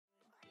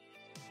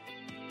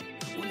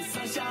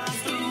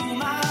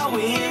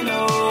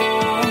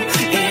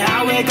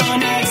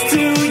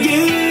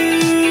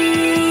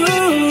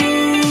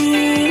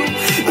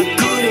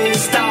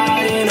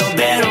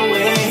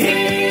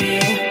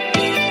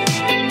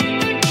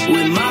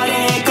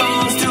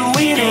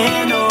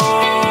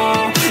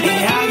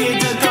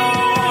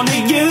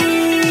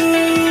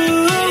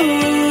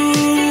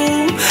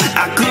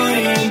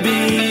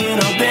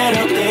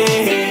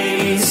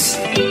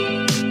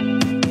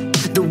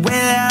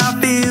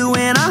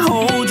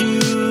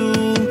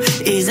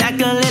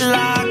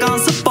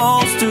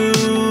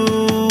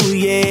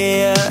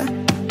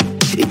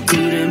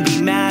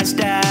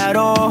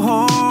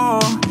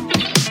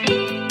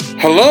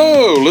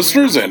Hello,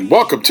 listeners, and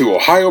welcome to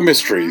Ohio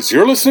Mysteries.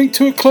 You're listening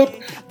to a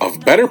clip of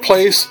Better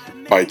Place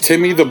by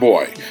Timmy the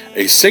Boy,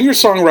 a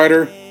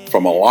singer-songwriter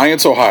from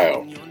Alliance,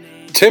 Ohio.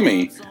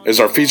 Timmy is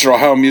our featured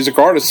Ohio music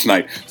artist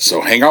tonight,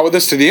 so hang out with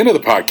us to the end of the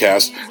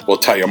podcast. We'll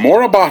tell you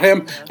more about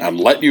him and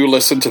let you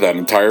listen to that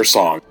entire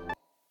song.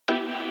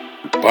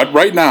 But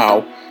right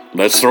now,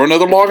 let's throw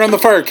another log on the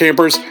fire,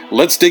 campers.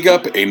 Let's dig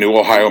up a new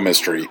Ohio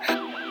mystery.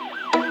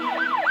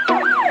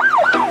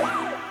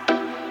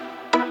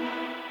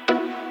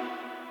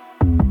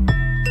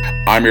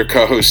 I'm your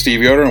co-host,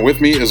 Steve Yoder, and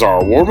with me is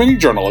our award-winning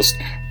journalist,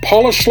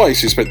 Paula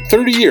Schleiss, who spent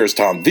 30 years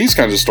telling these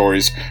kinds of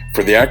stories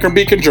for the Akron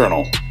Beacon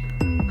Journal.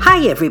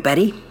 Hi,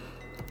 everybody.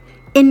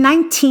 In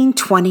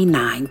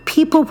 1929,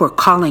 people were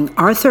calling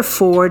Arthur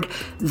Ford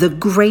the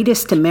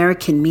greatest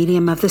American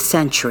medium of the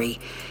century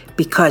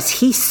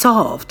because he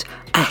solved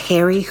a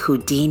Harry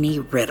Houdini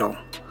riddle.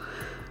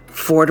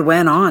 Ford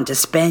went on to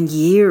spend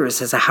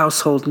years as a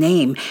household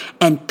name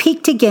and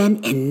peaked again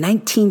in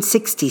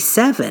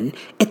 1967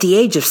 at the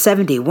age of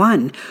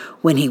 71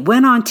 when he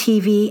went on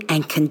TV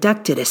and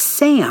conducted a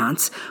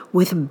seance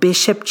with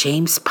Bishop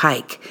James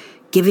Pike,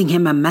 giving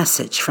him a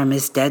message from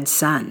his dead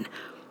son.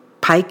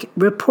 Pike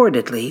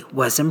reportedly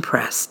was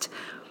impressed.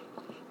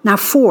 Now,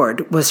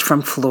 Ford was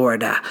from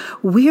Florida.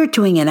 We're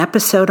doing an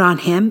episode on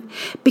him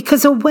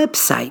because a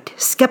website,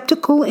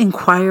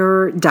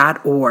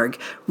 skepticalinquirer.org,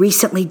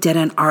 recently did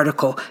an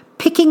article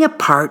picking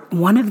apart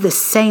one of the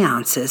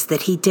seances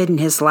that he did in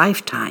his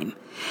lifetime.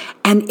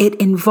 And it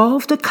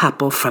involved a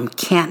couple from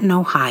Canton,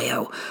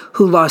 Ohio,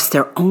 who lost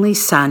their only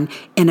son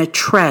in a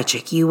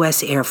tragic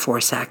U.S. Air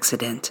Force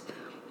accident.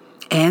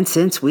 And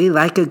since we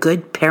like a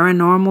good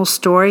paranormal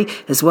story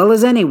as well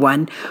as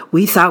anyone,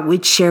 we thought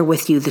we'd share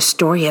with you the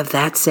story of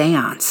that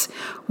seance,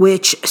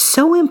 which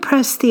so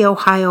impressed the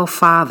Ohio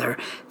father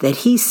that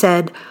he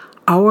said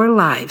our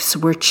lives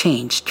were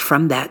changed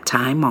from that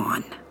time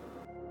on.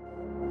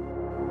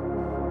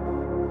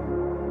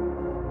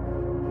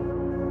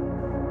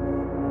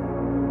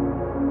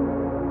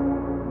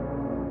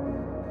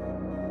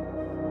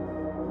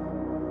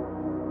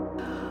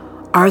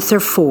 Arthur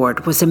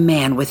Ford was a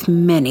man with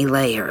many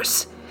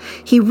layers.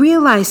 He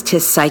realized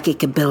his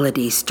psychic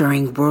abilities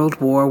during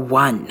World War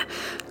I,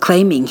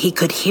 claiming he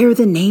could hear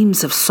the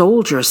names of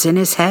soldiers in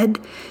his head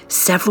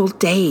several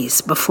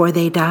days before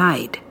they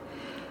died.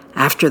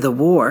 After the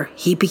war,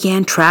 he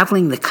began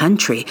traveling the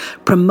country,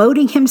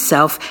 promoting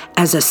himself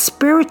as a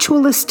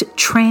spiritualist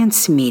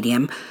trance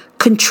medium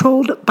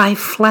controlled by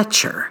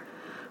Fletcher.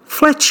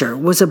 Fletcher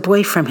was a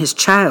boy from his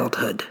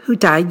childhood who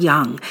died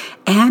young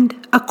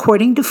and,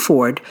 according to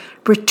Ford,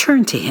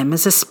 returned to him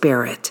as a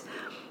spirit.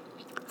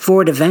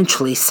 Ford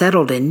eventually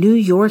settled in New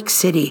York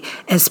City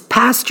as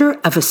pastor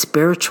of a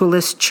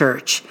spiritualist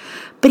church,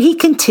 but he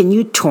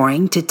continued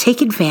touring to take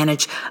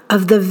advantage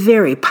of the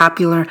very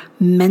popular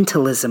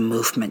mentalism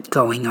movement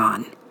going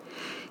on.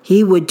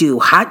 He would do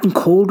hot and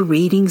cold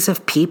readings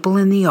of people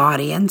in the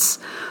audience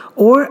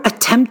or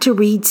attempt to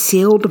read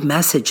sealed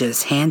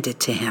messages handed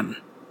to him.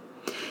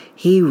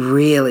 He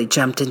really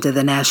jumped into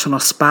the national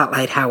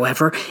spotlight,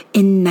 however,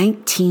 in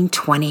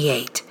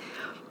 1928.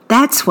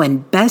 That's when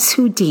Bess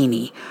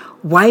Houdini,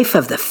 wife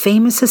of the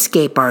famous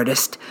escape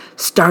artist,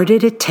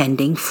 started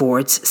attending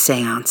Ford's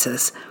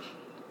seances.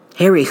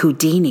 Harry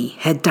Houdini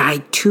had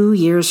died 2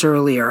 years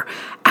earlier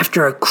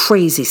after a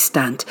crazy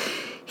stunt.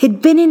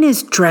 He'd been in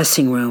his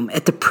dressing room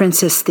at the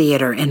Princess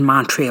Theater in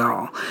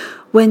Montreal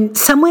when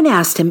someone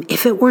asked him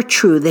if it were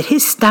true that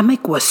his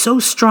stomach was so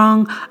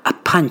strong a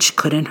punch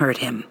couldn't hurt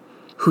him.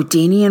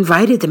 Houdini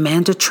invited the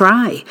man to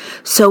try,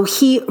 so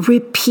he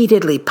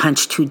repeatedly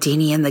punched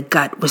Houdini in the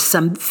gut with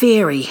some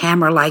very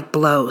hammer-like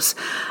blows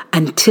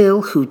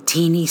until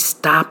Houdini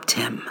stopped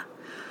him.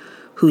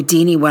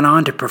 Houdini went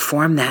on to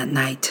perform that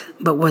night,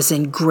 but was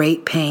in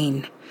great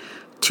pain.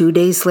 2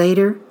 days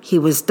later, he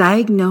was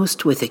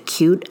diagnosed with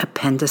acute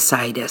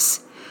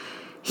appendicitis.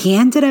 He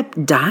ended up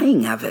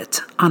dying of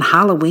it on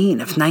Halloween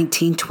of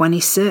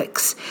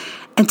 1926,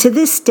 and to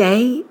this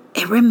day,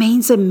 it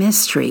remains a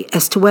mystery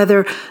as to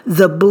whether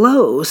the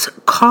blows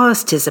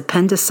caused his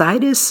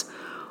appendicitis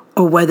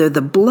or whether the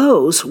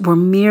blows were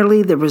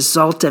merely the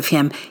result of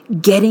him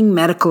getting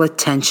medical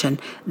attention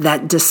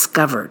that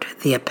discovered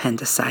the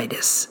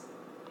appendicitis.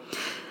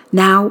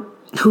 Now,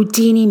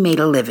 Houdini made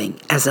a living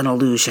as an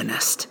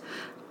illusionist,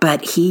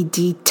 but he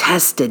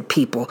detested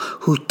people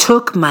who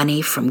took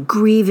money from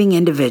grieving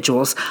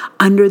individuals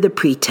under the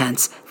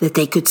pretense that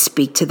they could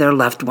speak to their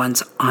loved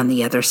ones on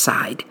the other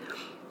side.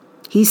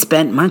 He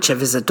spent much of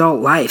his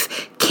adult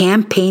life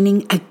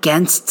campaigning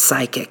against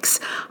psychics,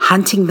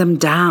 hunting them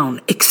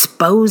down,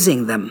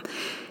 exposing them.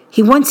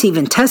 He once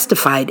even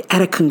testified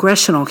at a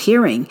congressional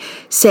hearing,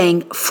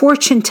 saying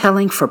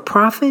fortune-telling for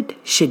profit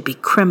should be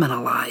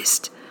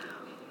criminalized.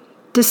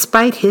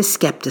 Despite his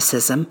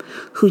skepticism,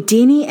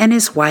 Houdini and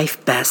his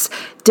wife Bess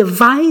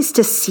devised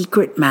a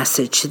secret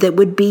message that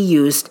would be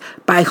used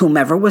by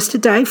whomever was to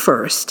die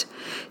first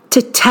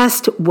to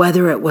test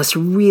whether it was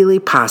really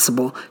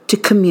possible to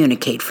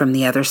communicate from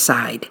the other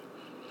side.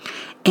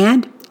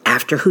 And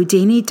after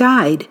Houdini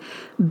died,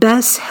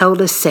 Bess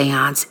held a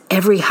seance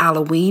every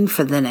Halloween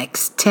for the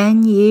next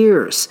 10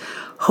 years,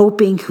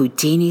 hoping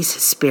Houdini's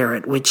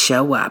spirit would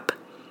show up.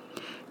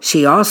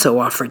 She also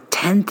offered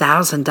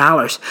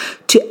 $10,000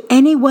 to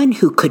anyone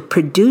who could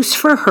produce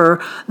for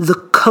her the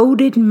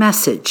coded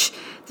message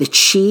that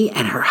she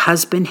and her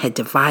husband had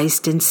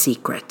devised in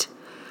secret.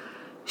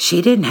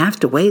 She didn't have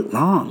to wait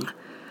long.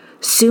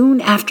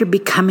 Soon after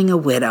becoming a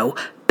widow,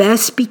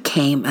 Bess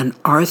became an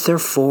Arthur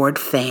Ford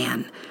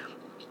fan.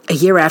 A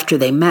year after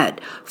they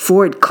met,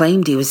 Ford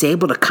claimed he was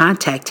able to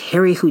contact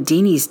Harry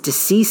Houdini's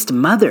deceased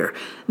mother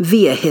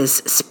via his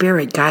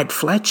spirit guide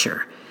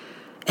Fletcher.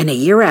 And a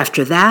year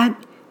after that,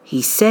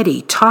 he said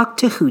he talked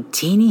to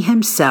Houdini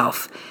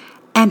himself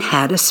and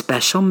had a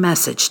special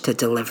message to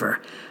deliver.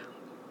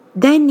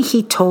 Then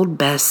he told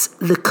Bess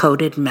the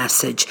coded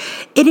message.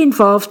 It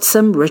involved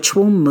some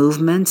ritual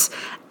movements,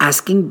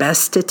 asking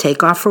Bess to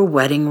take off her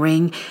wedding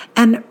ring,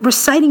 and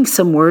reciting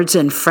some words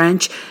in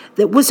French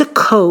that was a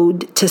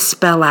code to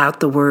spell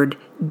out the word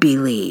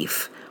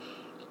believe.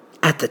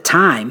 At the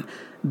time,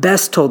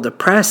 Bess told the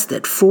press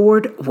that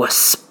Ford was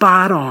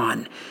spot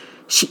on.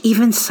 She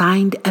even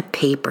signed a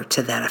paper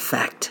to that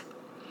effect.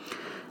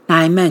 Now,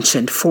 I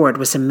mentioned Ford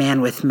was a man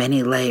with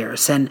many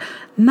layers, and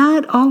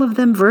not all of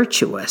them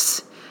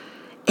virtuous.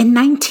 In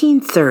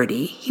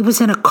 1930, he was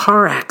in a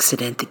car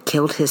accident that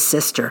killed his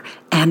sister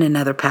and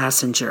another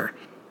passenger.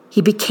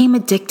 He became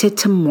addicted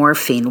to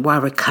morphine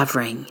while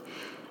recovering,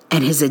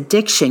 and his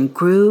addiction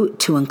grew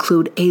to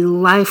include a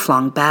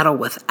lifelong battle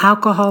with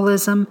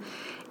alcoholism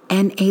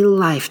and a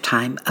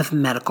lifetime of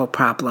medical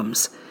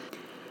problems.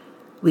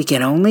 We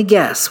can only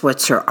guess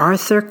what Sir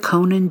Arthur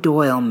Conan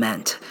Doyle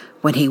meant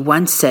when he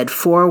once said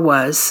Ford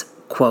was,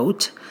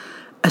 quote,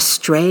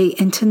 astray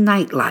into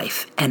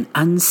nightlife and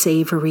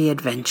unsavory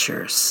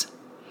adventures.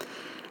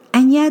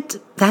 And yet,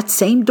 that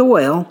same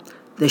Doyle,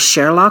 the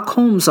Sherlock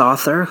Holmes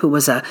author who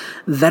was a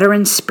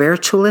veteran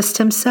spiritualist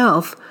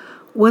himself,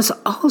 was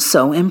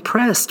also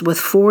impressed with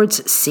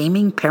Ford's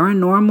seeming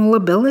paranormal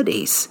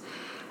abilities.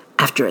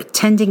 After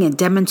attending a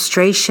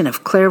demonstration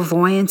of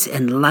clairvoyance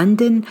in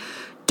London,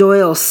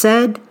 Doyle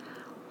said,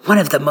 "One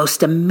of the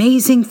most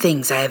amazing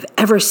things I have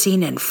ever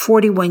seen in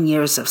 41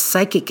 years of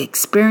psychic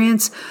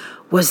experience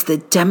was the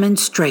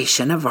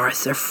demonstration of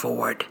Arthur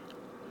Ford."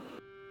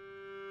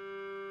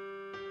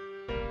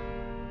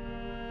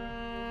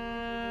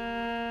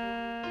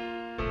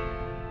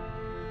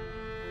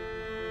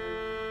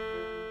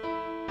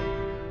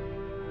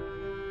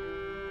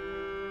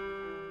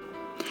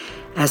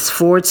 As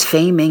Ford's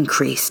fame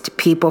increased,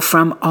 people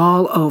from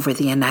all over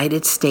the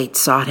United States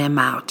sought him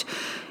out,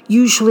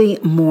 usually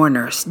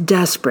mourners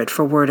desperate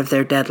for word of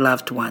their dead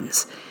loved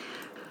ones.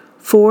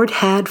 Ford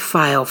had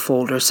file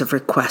folders of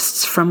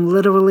requests from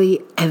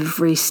literally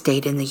every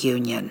state in the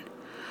Union.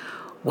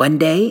 One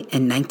day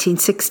in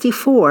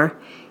 1964,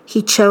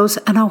 he chose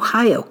an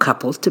Ohio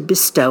couple to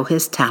bestow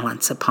his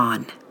talents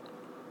upon.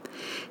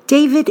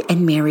 David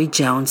and Mary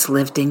Jones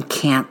lived in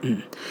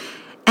Canton,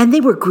 and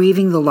they were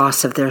grieving the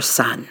loss of their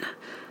son.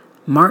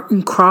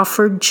 Martin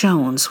Crawford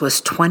Jones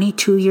was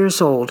 22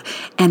 years old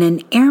and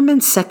an airman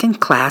second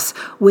class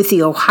with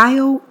the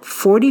Ohio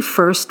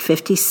 41st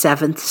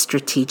 57th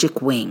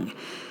Strategic Wing.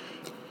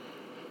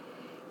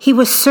 He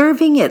was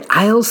serving at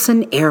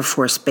Eielson Air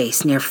Force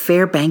Base near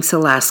Fairbanks,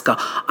 Alaska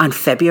on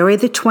February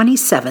the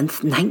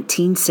 27th,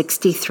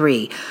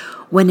 1963,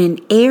 when an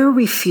air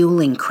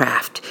refueling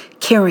craft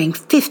carrying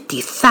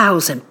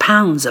 50,000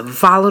 pounds of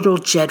volatile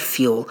jet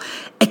fuel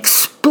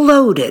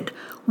exploded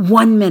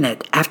 1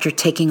 minute after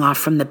taking off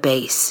from the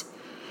base.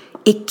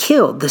 It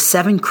killed the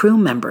 7 crew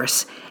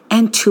members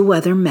and 2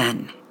 other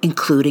men,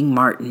 including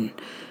Martin.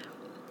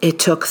 It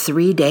took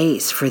 3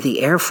 days for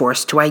the Air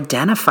Force to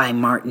identify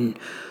Martin,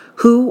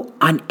 who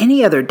on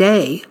any other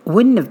day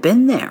wouldn't have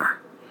been there.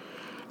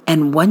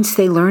 And once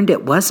they learned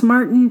it was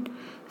Martin,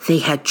 they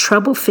had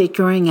trouble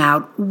figuring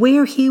out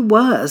where he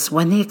was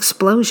when the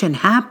explosion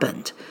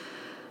happened.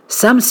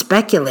 Some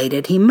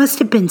speculated he must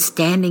have been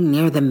standing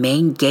near the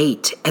main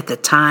gate at the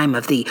time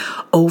of the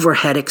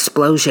overhead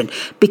explosion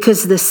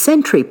because the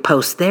sentry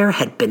post there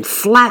had been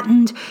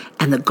flattened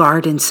and the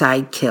guard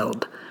inside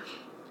killed.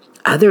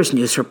 Others'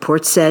 news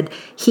reports said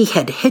he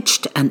had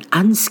hitched an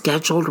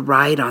unscheduled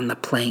ride on the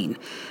plane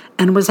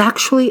and was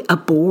actually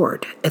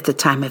aboard at the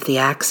time of the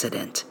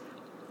accident.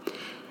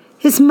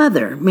 His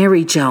mother,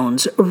 Mary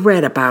Jones,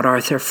 read about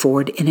Arthur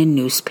Ford in a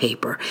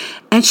newspaper,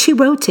 and she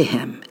wrote to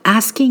him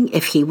asking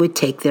if he would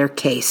take their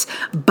case,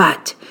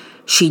 but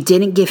she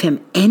didn't give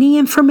him any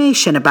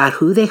information about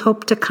who they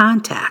hoped to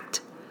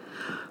contact.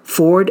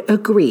 Ford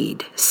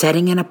agreed,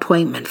 setting an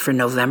appointment for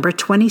November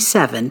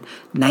 27,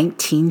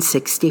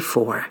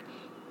 1964.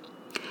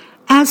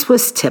 As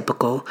was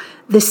typical,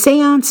 the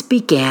seance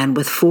began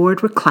with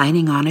Ford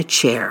reclining on a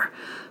chair,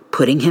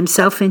 putting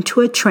himself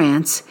into a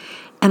trance,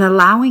 and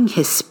allowing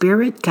his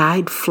spirit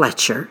guide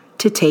Fletcher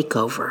to take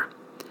over.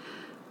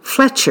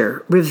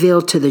 Fletcher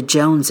revealed to the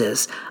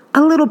Joneses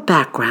a little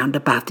background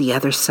about the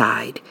other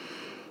side.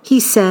 He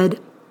said,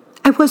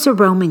 "I was a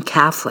Roman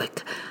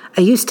Catholic.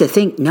 I used to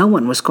think no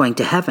one was going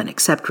to heaven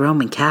except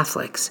Roman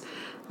Catholics.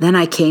 Then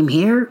I came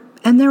here,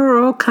 and there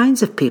are all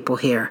kinds of people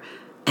here,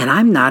 and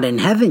I'm not in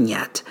heaven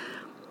yet.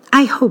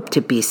 I hope to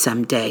be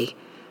someday.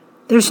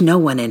 There's no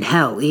one in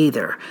hell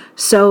either.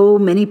 So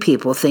many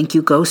people think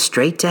you go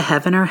straight to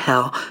heaven or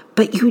hell,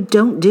 but you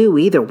don't do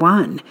either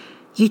one.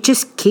 You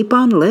just keep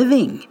on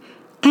living.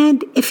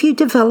 And if you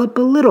develop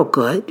a little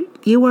good,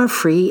 you are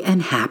free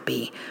and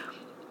happy.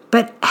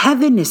 But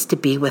heaven is to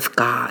be with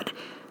God,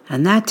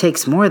 and that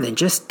takes more than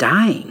just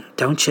dying,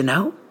 don't you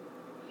know?"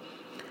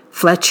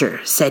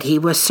 Fletcher said he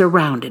was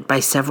surrounded by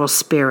several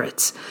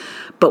spirits,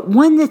 but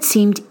one that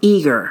seemed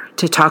eager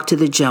to talk to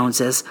the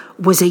Joneses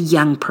was a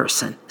young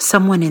person,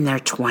 someone in their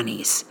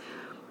 20s.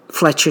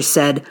 Fletcher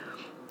said,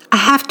 "I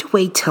have to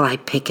wait till I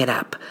pick it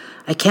up.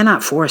 I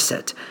cannot force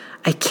it.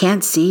 I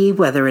can't see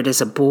whether it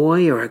is a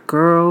boy or a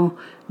girl,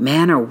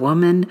 man or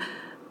woman,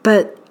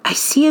 but I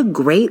see a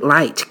great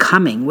light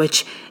coming,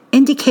 which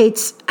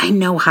indicates I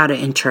know how to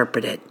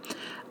interpret it.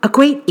 A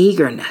great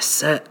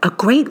eagerness, a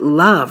great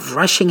love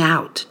rushing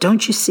out,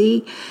 don't you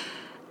see?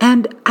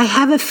 And I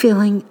have a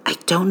feeling I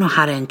don't know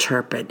how to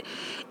interpret.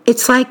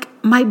 It's like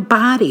my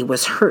body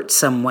was hurt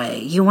some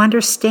way, you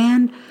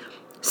understand?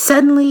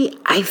 Suddenly,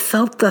 I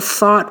felt the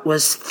thought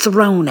was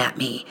thrown at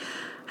me.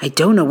 I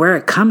don't know where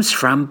it comes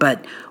from,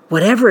 but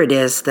whatever it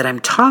is that I'm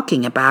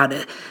talking about,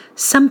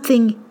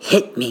 something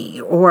hit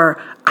me, or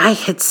I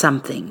hit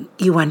something,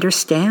 you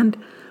understand?"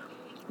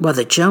 Well,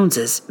 the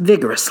Joneses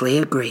vigorously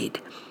agreed.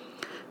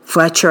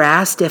 Fletcher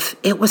asked if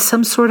it was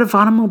some sort of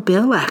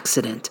automobile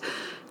accident.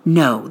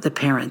 "No," the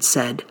parents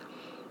said.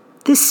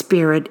 "This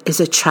spirit is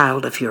a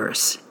child of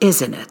yours,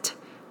 isn't it?"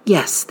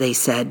 "Yes," they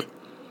said.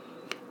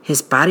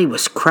 "His body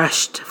was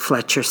crushed,"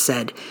 Fletcher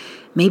said.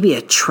 "Maybe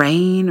a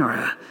train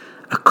or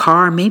a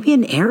car, maybe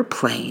an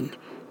airplane."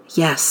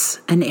 "Yes,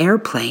 an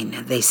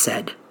airplane," they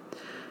said.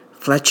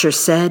 Fletcher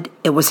said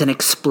it was an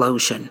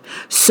explosion,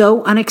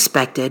 so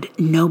unexpected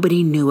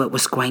nobody knew it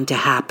was going to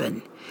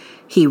happen.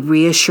 He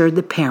reassured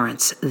the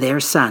parents their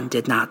son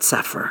did not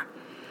suffer.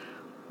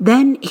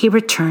 Then he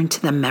returned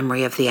to the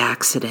memory of the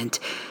accident.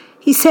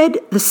 He said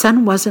the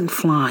son wasn't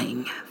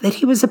flying, that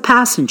he was a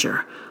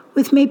passenger,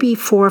 with maybe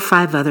 4 or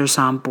 5 others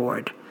on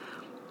board.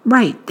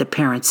 "Right," the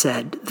parents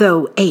said,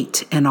 "though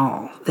 8 in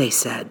all," they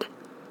said.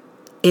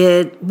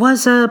 "It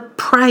was a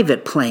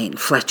private plane,"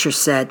 Fletcher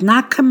said,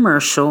 "not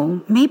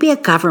commercial, maybe a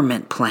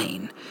government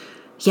plane."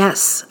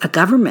 "Yes, a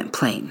government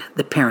plane,"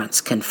 the parents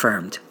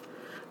confirmed.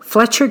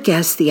 Fletcher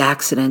guessed the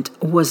accident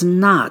was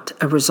not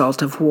a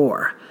result of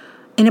war,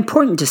 an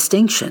important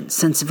distinction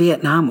since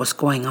Vietnam was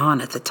going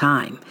on at the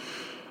time.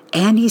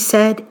 And he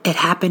said it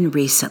happened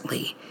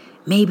recently,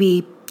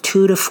 maybe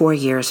 2 to 4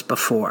 years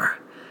before.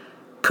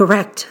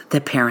 "Correct,"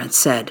 the parents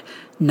said,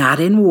 "not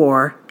in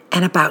war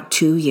and about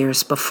 2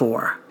 years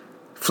before."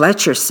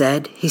 Fletcher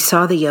said he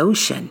saw the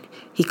ocean.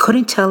 He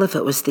couldn't tell if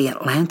it was the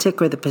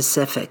Atlantic or the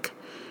Pacific.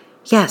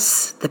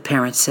 "Yes," the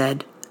parents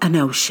said, "an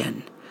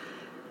ocean."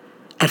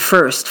 At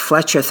first,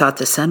 Fletcher thought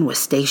the son was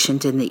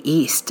stationed in the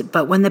east,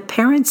 but when the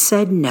parents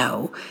said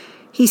no,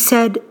 he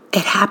said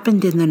it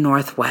happened in the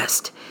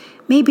Northwest,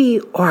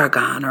 maybe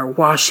Oregon or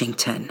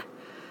Washington.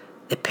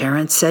 The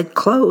parents said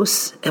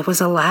close, it was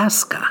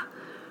Alaska.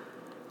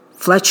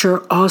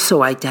 Fletcher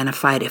also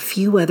identified a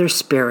few other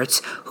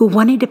spirits who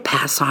wanted to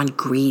pass on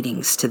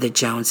greetings to the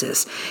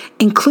Joneses,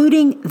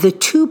 including the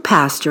 2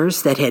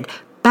 pastors that had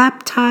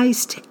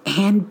baptized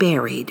and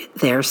buried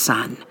their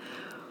son.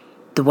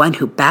 The one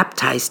who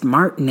baptized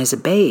Martin as a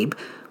babe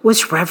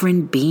was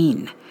Reverend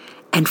Bean,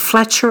 and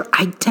Fletcher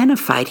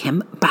identified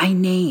him by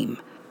name.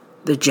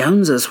 The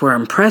Joneses were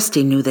impressed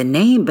he knew the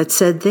name, but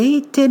said they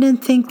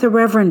didn't think the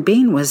Reverend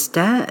Bean was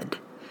dead.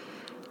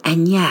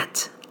 And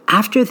yet,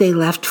 after they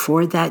left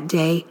Ford that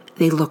day,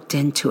 they looked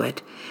into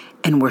it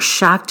and were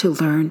shocked to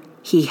learn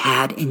he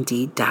had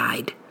indeed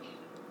died.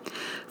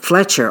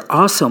 Fletcher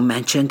also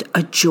mentioned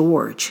a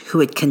George who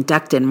had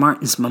conducted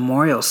Martin's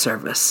memorial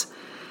service.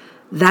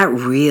 That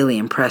really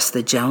impressed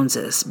the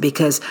Joneses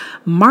because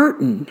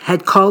Martin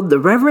had called the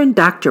Reverend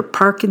Dr.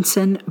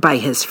 Parkinson by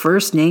his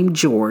first name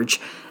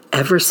George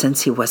ever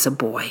since he was a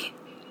boy.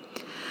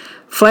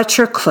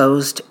 Fletcher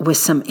closed with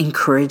some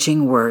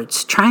encouraging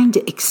words, trying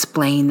to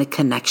explain the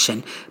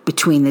connection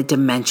between the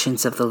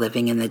dimensions of the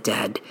living and the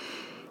dead.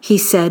 He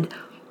said,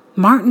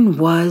 Martin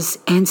was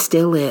and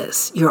still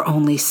is your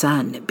only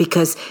son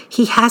because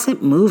he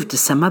hasn't moved to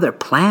some other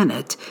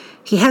planet.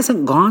 He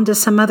hasn't gone to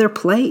some other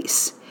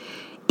place.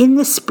 In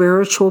the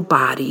spiritual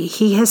body,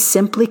 he has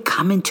simply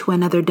come into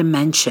another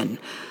dimension,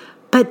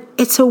 but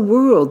it's a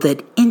world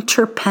that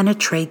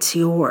interpenetrates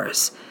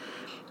yours.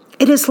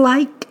 It is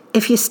like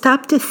if you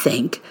stop to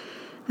think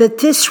that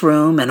this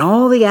room and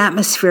all the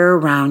atmosphere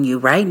around you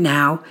right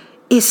now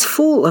is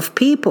full of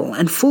people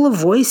and full of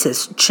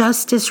voices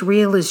just as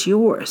real as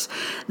yours.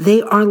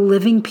 They are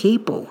living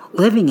people,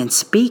 living and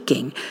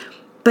speaking.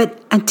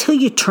 But until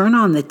you turn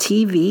on the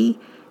TV,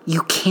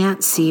 you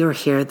can't see or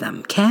hear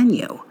them, can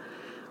you?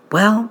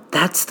 Well,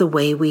 that's the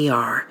way we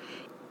are.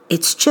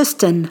 It's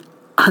just an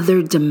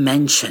other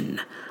dimension,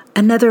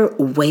 another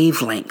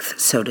wavelength,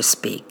 so to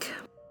speak.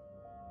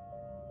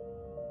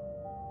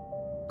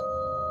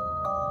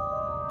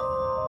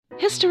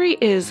 History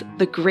is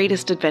the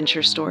greatest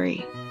adventure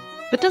story.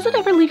 But does it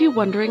ever leave you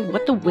wondering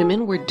what the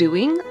women were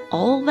doing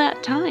all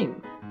that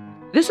time?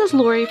 This is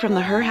Lori from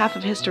the Her Half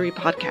of History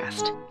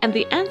podcast, and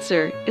the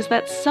answer is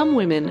that some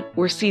women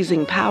were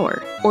seizing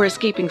power, or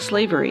escaping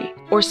slavery,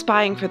 or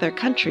spying for their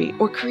country,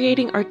 or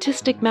creating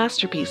artistic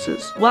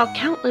masterpieces, while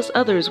countless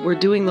others were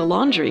doing the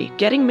laundry,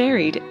 getting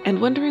married,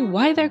 and wondering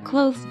why their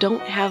clothes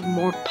don't have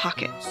more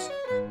pockets.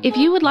 If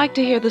you would like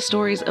to hear the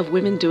stories of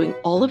women doing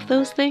all of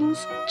those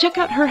things, check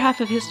out Her Half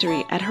of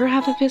History at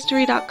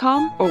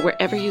herhalfofhistory.com or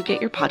wherever you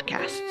get your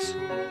podcasts.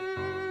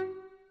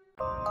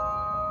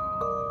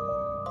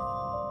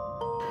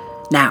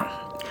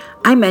 Now,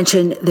 I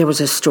mentioned there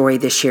was a story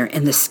this year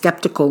in the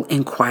Skeptical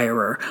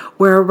Inquirer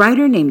where a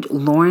writer named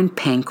Lauren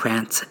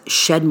Pankratz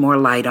shed more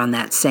light on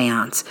that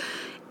seance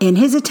in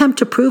his attempt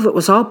to prove it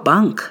was all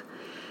bunk.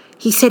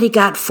 He said he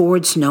got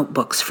Ford's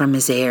notebooks from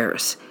his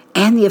heirs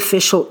and the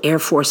official Air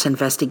Force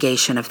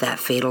investigation of that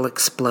fatal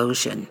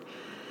explosion.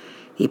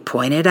 He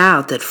pointed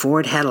out that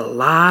Ford had a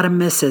lot of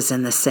misses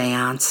in the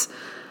seance.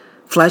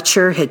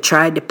 Fletcher had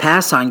tried to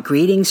pass on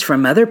greetings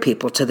from other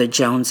people to the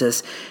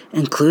Joneses,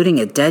 including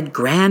a dead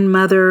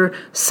grandmother,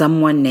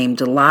 someone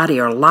named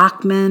Lottie or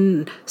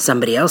Lockman,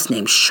 somebody else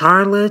named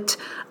Charlotte,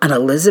 an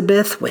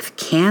Elizabeth with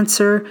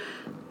cancer.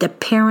 The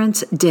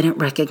parents didn't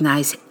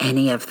recognize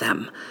any of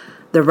them.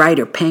 The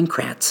writer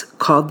Pankratz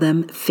called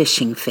them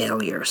fishing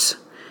failures.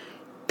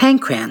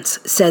 Pankratz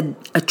said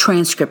a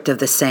transcript of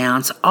the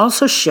seance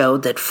also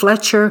showed that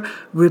Fletcher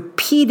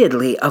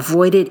repeatedly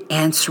avoided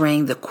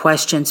answering the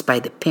questions by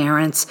the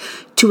parents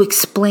to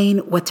explain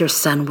what their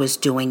son was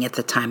doing at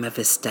the time of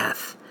his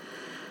death.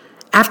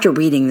 After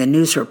reading the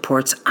news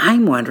reports,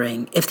 I'm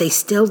wondering if they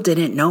still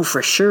didn't know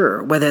for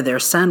sure whether their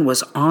son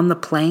was on the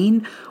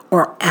plane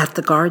or at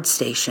the guard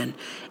station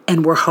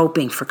and were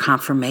hoping for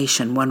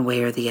confirmation one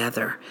way or the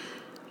other.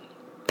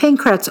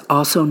 Pankratz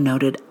also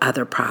noted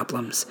other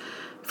problems.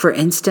 For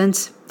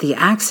instance, the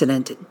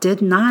accident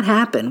did not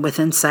happen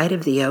within sight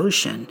of the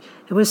ocean.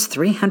 It was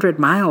 300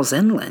 miles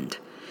inland.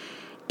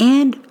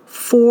 And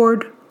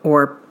Ford,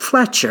 or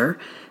Fletcher,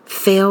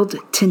 failed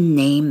to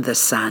name the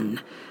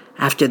son.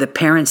 After the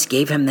parents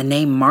gave him the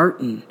name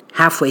Martin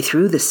halfway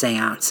through the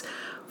seance,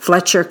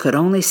 Fletcher could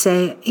only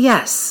say,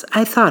 "Yes,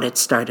 I thought it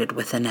started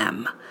with an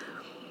M."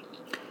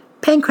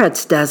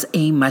 Pankratz does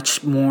a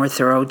much more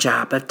thorough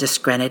job of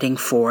discrediting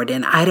Ford,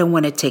 and I don't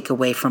want to take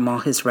away from all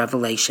his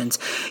revelations.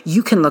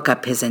 You can look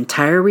up his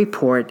entire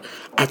report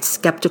at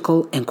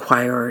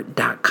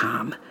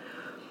skepticalinquirer.com.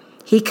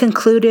 He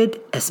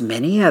concluded, as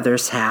many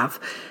others have,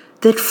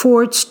 that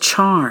Ford's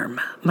charm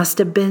must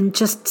have been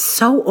just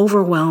so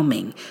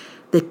overwhelming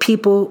that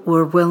people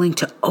were willing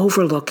to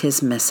overlook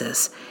his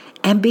misses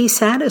and be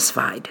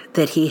satisfied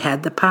that he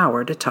had the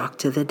power to talk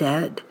to the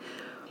dead.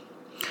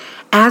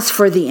 As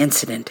for the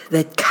incident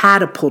that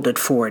catapulted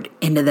Ford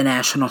into the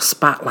national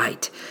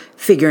spotlight,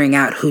 figuring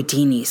out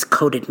Houdini's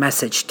coded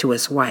message to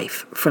his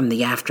wife from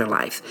the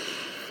afterlife,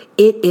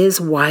 it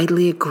is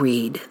widely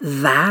agreed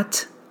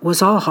that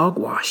was all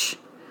hogwash.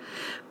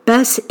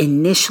 Bess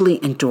initially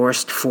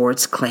endorsed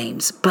Ford's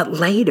claims, but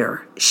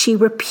later she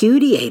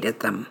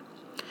repudiated them.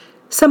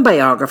 Some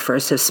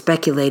biographers have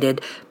speculated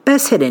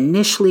Bess had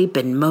initially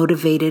been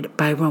motivated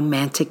by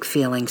romantic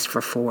feelings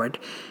for Ford,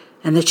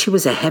 and that she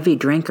was a heavy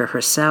drinker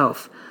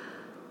herself.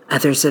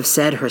 Others have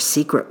said her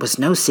secret was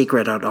no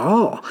secret at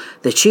all,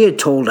 that she had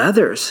told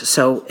others,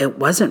 so it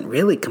wasn't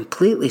really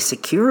completely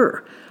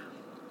secure.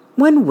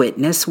 One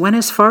witness went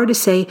as far to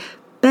say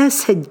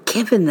Bess had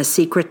given the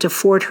secret to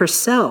Ford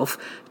herself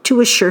to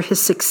assure his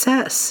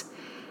success,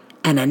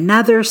 and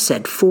another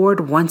said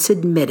Ford once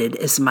admitted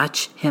as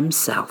much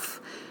himself.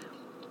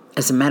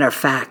 As a matter of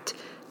fact,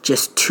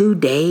 just 2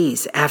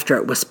 days after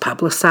it was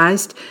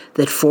publicized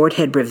that Ford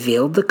had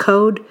revealed the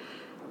code,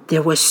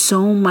 there was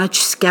so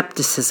much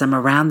skepticism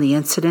around the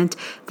incident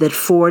that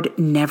Ford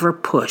never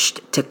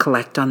pushed to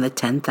collect on the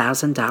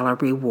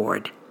 $10,000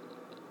 reward.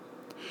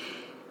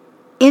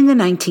 In the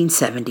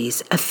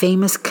 1970s, a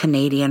famous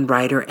Canadian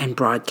writer and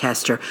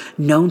broadcaster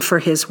known for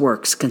his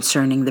works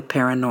concerning the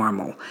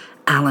paranormal,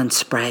 Alan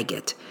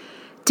Spraggett,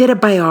 did a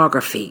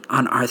biography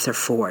on Arthur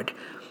Ford.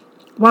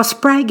 While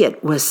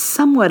Spraggett was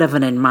somewhat of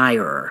an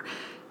admirer,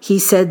 He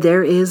said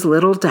there is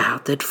little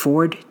doubt that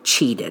Ford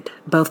cheated,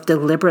 both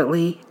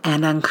deliberately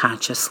and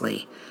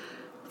unconsciously.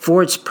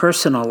 Ford's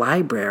personal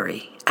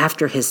library,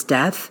 after his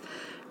death,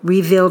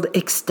 revealed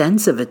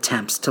extensive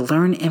attempts to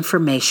learn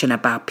information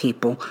about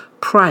people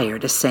prior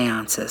to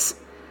seances.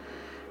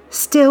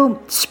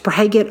 Still,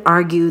 Spraggett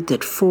argued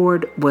that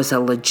Ford was a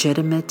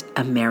legitimate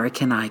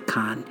American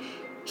icon.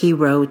 He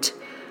wrote,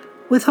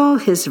 "With all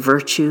his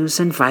virtues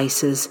and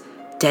vices,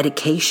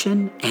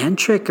 dedication and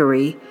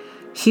trickery,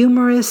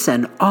 humorous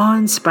and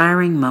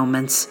awe-inspiring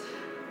moments,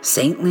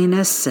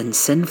 saintliness and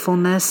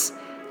sinfulness,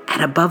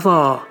 and above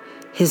all,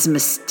 his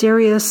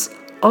mysterious,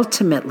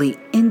 ultimately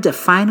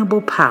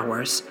indefinable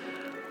powers,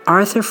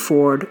 Arthur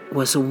Ford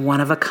was one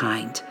of a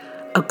kind,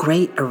 a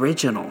great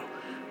original.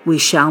 We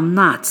shall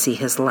not see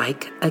his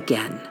like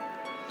again."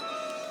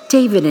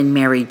 David and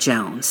Mary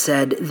Jones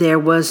said there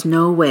was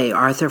no way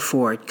Arthur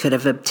Ford could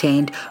have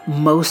obtained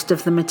most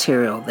of the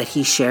material that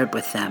he shared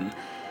with them,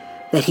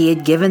 that he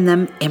had given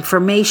them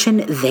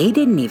information they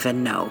didn't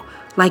even know,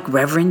 like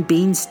Reverend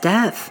Bean's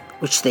death,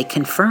 which they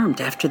confirmed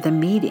after the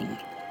meeting.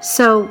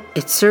 So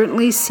it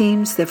certainly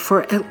seems that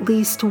for at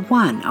least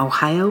one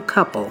Ohio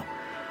couple,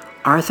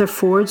 Arthur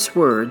Ford's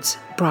words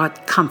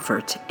brought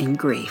comfort in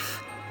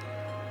grief.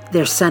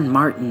 Their son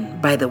Martin,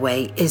 by the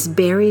way, is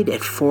buried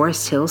at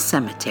Forest Hill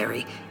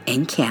Cemetery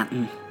in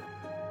Canton.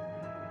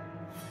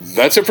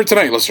 That's it for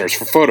tonight, listeners.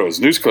 For photos,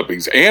 news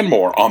clippings, and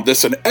more on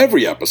this and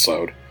every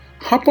episode,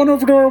 hop on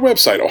over to our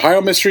website,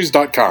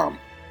 ohiomysteries.com.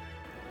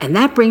 And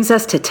that brings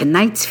us to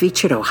tonight's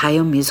featured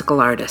Ohio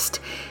musical artist.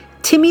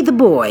 Timmy the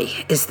Boy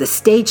is the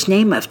stage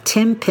name of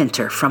Tim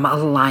Pinter from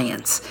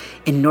Alliance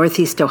in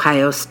Northeast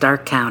Ohio's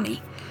Stark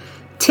County.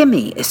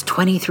 Timmy is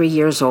 23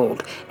 years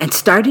old and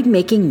started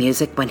making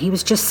music when he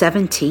was just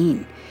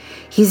 17.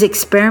 He's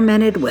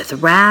experimented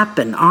with rap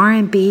and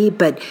R&B,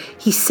 but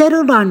he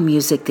settled on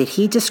music that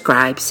he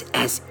describes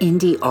as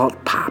indie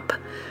alt-pop.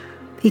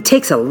 He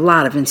takes a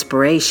lot of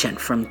inspiration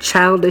from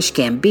Childish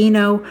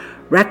Gambino,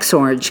 Rex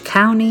Orange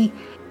County,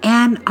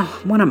 and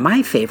one of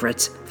my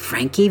favorites,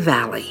 Frankie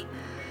Valli.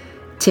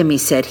 Timmy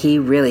said he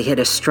really hit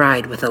a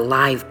stride with a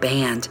live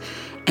band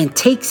and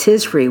takes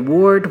his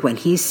reward when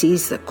he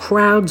sees the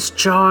crowd's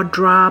jaw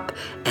drop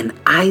and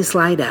eyes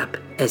light up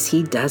as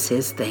he does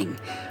his thing.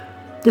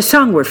 The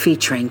song we're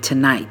featuring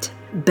tonight,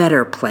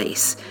 Better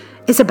Place,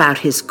 is about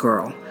his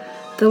girl.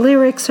 The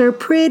lyrics are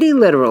pretty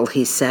literal,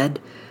 he said.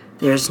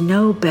 There's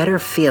no better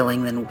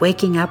feeling than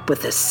waking up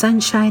with the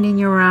sunshine in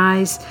your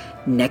eyes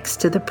next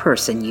to the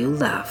person you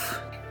love.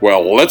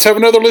 Well, let's have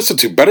another listen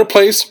to Better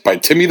Place by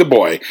Timmy the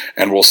Boy,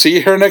 and we'll see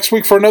you here next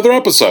week for another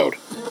episode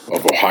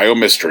of Ohio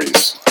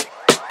Mysteries.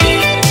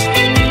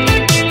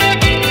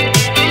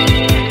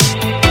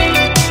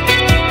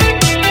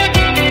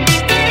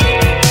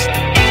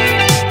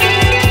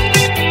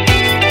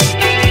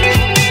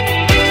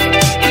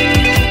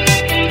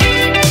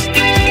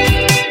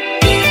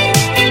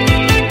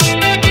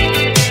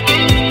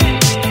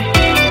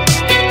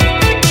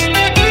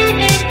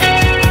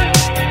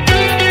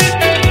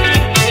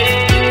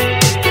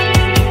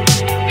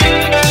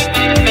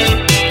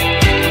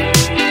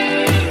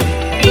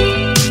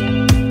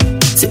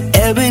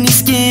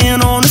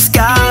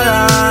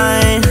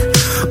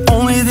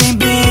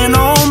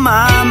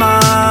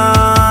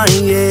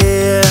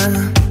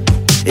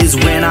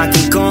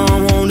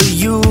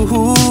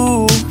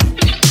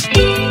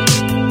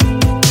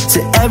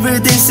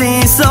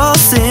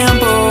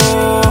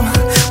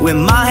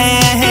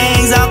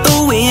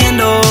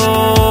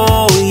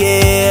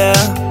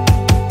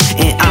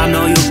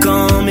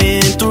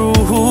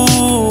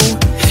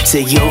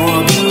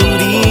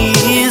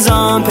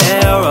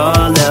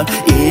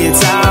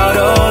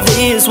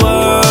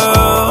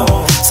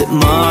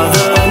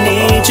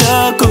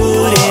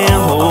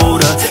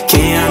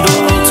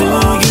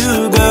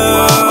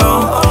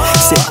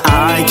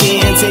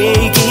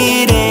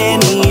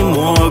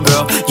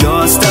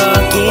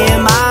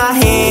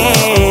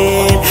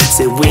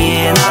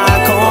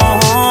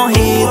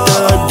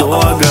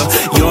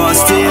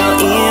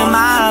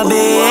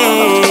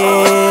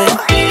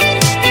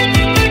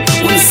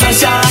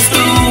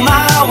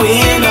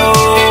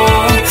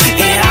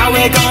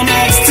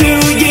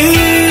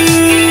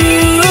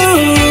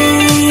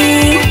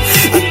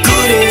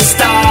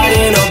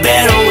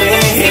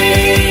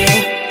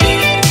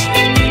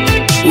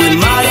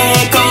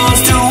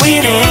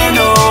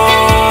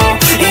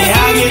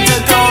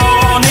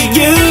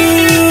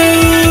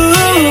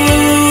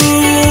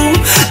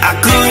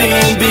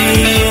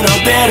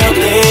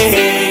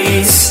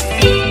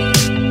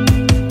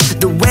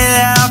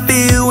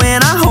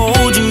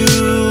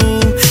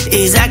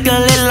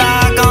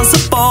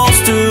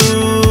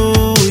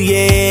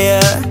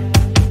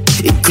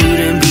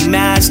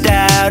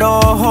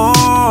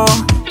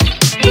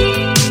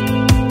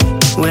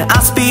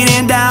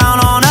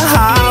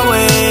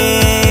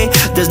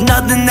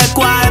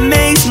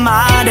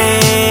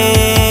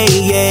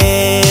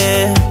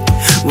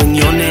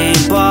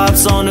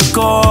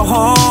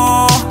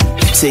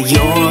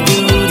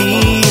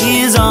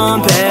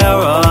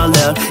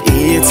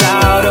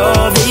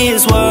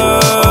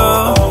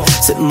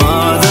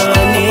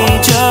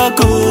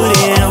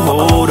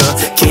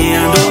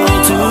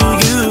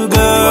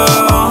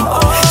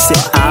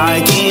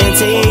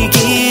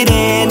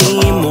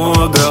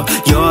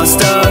 girl, you're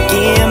stuck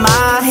in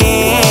my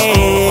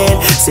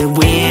head. Said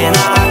when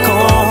I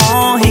come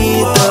home,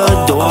 hit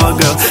the door,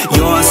 girl,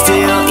 you're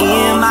still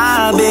in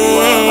my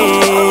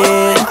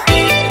bed.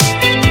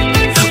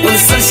 When the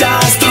sun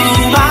shines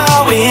through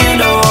my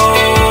window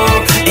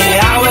and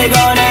I wake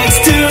up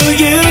next to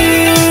you,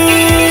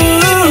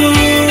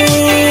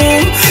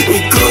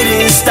 it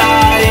couldn't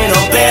start in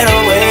a better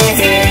way.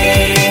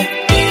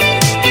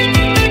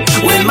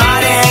 When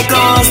my day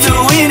comes to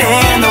an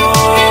end,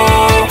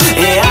 oh,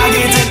 and I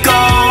get to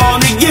come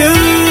to you,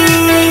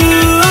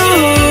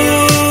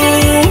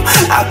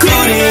 I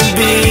couldn't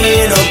be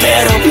in a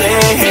better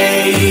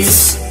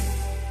place.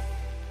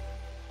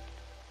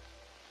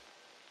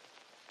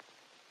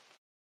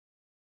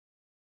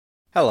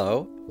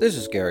 Hello, this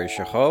is Gary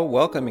Chahot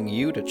welcoming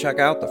you to check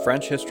out the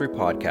French History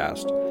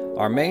Podcast.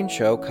 Our main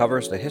show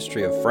covers the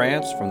history of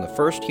France from the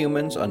first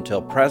humans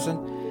until present.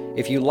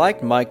 If you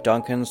liked Mike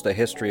Duncan's The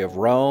History of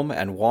Rome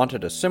and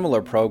wanted a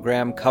similar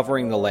program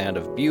covering the land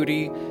of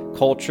beauty,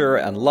 culture,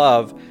 and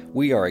love,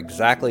 we are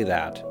exactly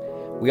that.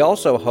 We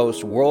also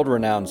host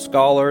world-renowned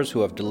scholars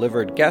who have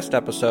delivered guest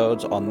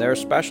episodes on their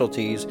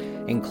specialties,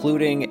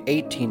 including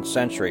 18th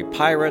century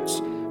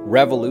pirates,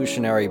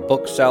 revolutionary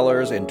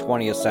booksellers in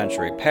 20th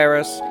century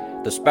Paris,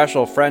 the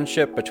special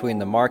friendship between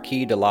the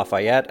Marquis de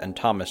Lafayette and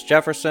Thomas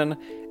Jefferson,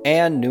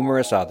 and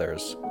numerous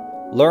others.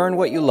 Learn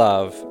what you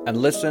love and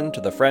listen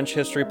to the French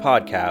History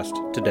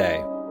Podcast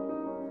today.